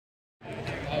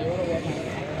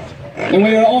And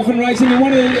we are often racing, and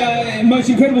one of the most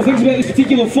incredible things about this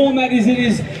particular format is there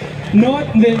is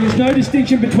no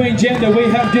distinction between gender. We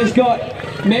have just got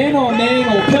man on man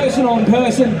or person on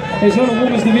person. There's not a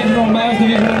women's division or a male's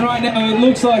division, and right now it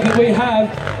looks like that we have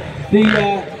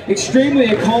the extremely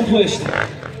accomplished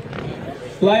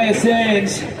Laia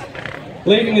Sanz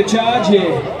leading the charge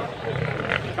here.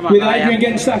 With Adrian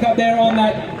getting stuck up there on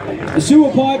that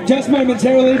sewer pipe just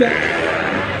momentarily, but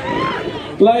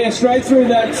Laia straight through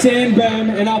that sand berm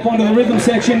and up onto the rhythm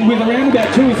section with around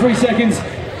about 2 or 3 seconds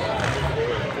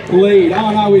lead.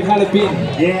 Oh no, we've had a bit.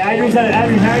 Yeah, Adrian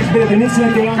Harry's a bit of an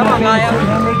incident there on that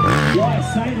 300.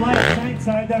 Laia Sanz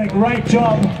have done a great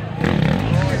job.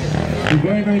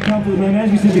 Very, very comfortable. And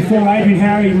as we said before, Adrian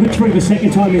Harry, literally the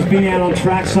second time he's been out on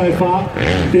track so far.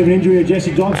 Bit of an injury to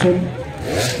Jesse Dobson.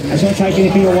 That's not taking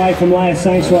anything away from Laia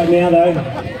Sanz right now though.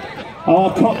 Oh,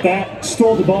 caught that,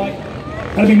 stalled the bike.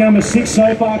 That'll be number 6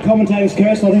 so far, commentator's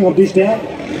curse. I think I've dished out.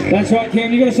 That's right,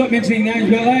 Cam, you've got to stop mentioning names,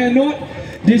 but they are not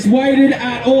dissuaded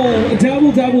at all.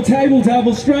 Double, table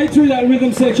double, straight through that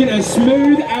rhythm section, as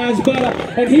smooth as butter.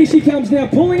 And here she comes now,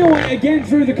 pulling away again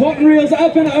through the cotton reels,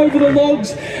 up and over the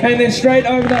logs, and then straight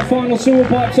over that final sewer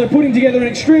pipe. So putting together an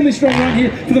extremely strong run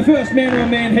here for the first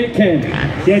man-on-man heat, Cam.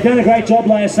 Yeah, done a great job,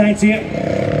 Laia Sanz here.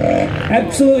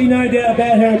 Absolutely no doubt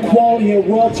about her quality, her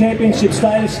world championship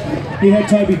status. You had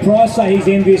Toby Price say he's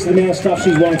envious of the amount of stuff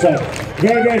she's won. So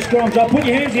very, very strong job. Put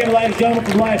your hands together, ladies and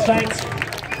gentlemen, from Laia Sanz.